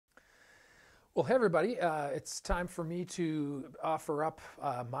Well, hey everybody, it's time for me to offer up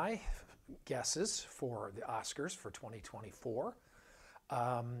my guesses for the Oscars for 2024.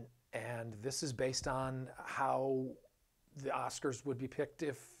 And this is based on how the Oscars would be picked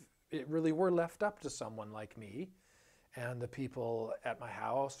if it really were left up to someone like me and the people at my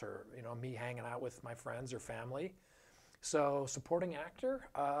house, or me hanging out with my friends or family. So supporting actor,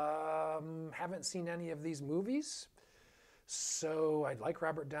 haven't seen any of these movies. So I like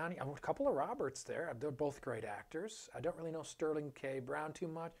Robert Downey. A couple of Roberts there. They're both great actors. I don't really know Sterling K. Brown too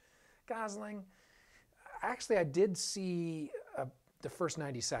much. Gosling. Actually, I did see the first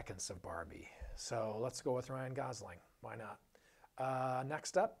 90 seconds of Barbie. So let's go with Ryan Gosling. Why not?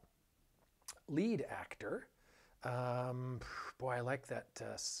 Next up, lead actor. Boy, I like that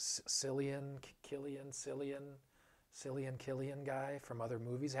Cillian Killian guy from other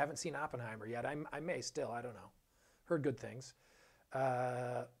movies. I haven't seen Oppenheimer yet. I may still. I don't know. Heard good things.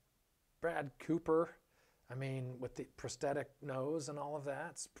 Brad Cooper, I mean, with the prosthetic nose and all of that,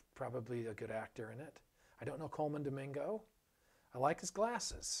 it's probably a good actor in it. I don't know Coleman Domingo. I like his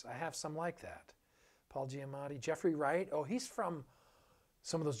glasses. I have some like that. Paul Giamatti. Jeffrey Wright. Oh, he's from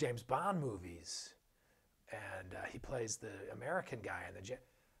some of those James Bond movies. And he plays the American guy in the...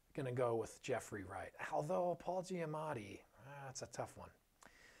 Gonna go with Jeffrey Wright. Although Paul Giamatti, that's a tough one.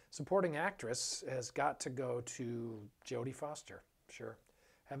 Supporting actress has got to go to Jodie Foster. Sure.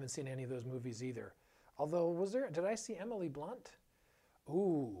 Haven't seen any of those movies either. Although, did I see Emily Blunt?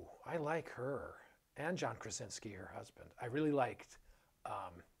 Ooh, I like her. And John Krasinski, her husband. I really liked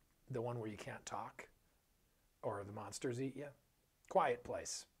the one where you can't talk or the monsters eat you. Quiet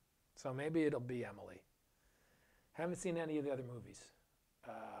Place. So maybe it'll be Emily. Haven't seen any of the other movies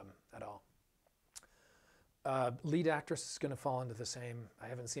at all. Lead actress is going to fall into the same. I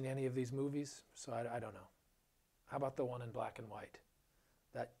haven't seen any of these movies, so I don't know. How about the one in black and white?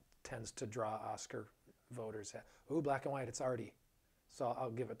 That tends to draw Oscar voters. Ooh, black and white, it's Artie. So I'll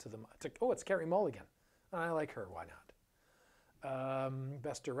give it to them. Oh, it's Carey Mulligan. I like her, why not?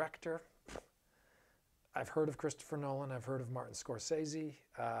 Best director. I've heard of Christopher Nolan. I've heard of Martin Scorsese.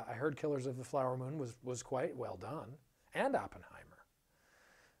 I heard Killers of the Flower Moon was quite well done. And Oppenheimer.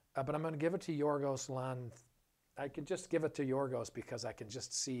 But I'm going to give it to Yorgos Lanthimos. I could just give it to Yorgos because I can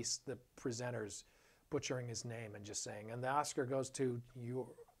just see the presenters butchering his name and just saying, and the Oscar goes to your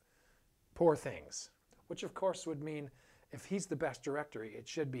Poor Things, which of course would mean if he's the best director, it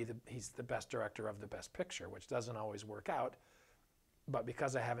should be he's the best director of the best picture, which doesn't always work out. But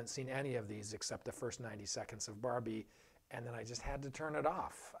because I haven't seen any of these except the first 90 seconds of Barbie, and then I just had to turn it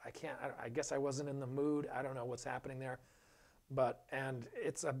off. I guess I wasn't in the mood. I don't know what's happening there. But, and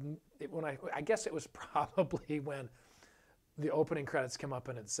I guess it was probably when the opening credits come up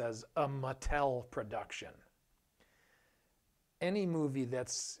and it says a Mattel production. Any movie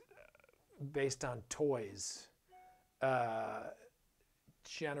that's based on toys,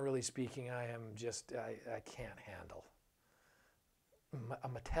 generally speaking, I can't handle. A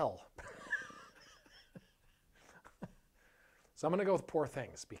Mattel. So I'm going to go with Poor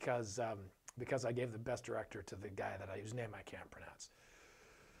Things because I gave the best director to the guy whose name I can't pronounce.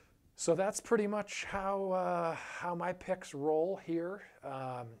 So that's pretty much how my picks roll here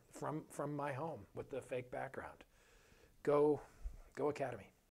from my home with the fake background. Go Academy.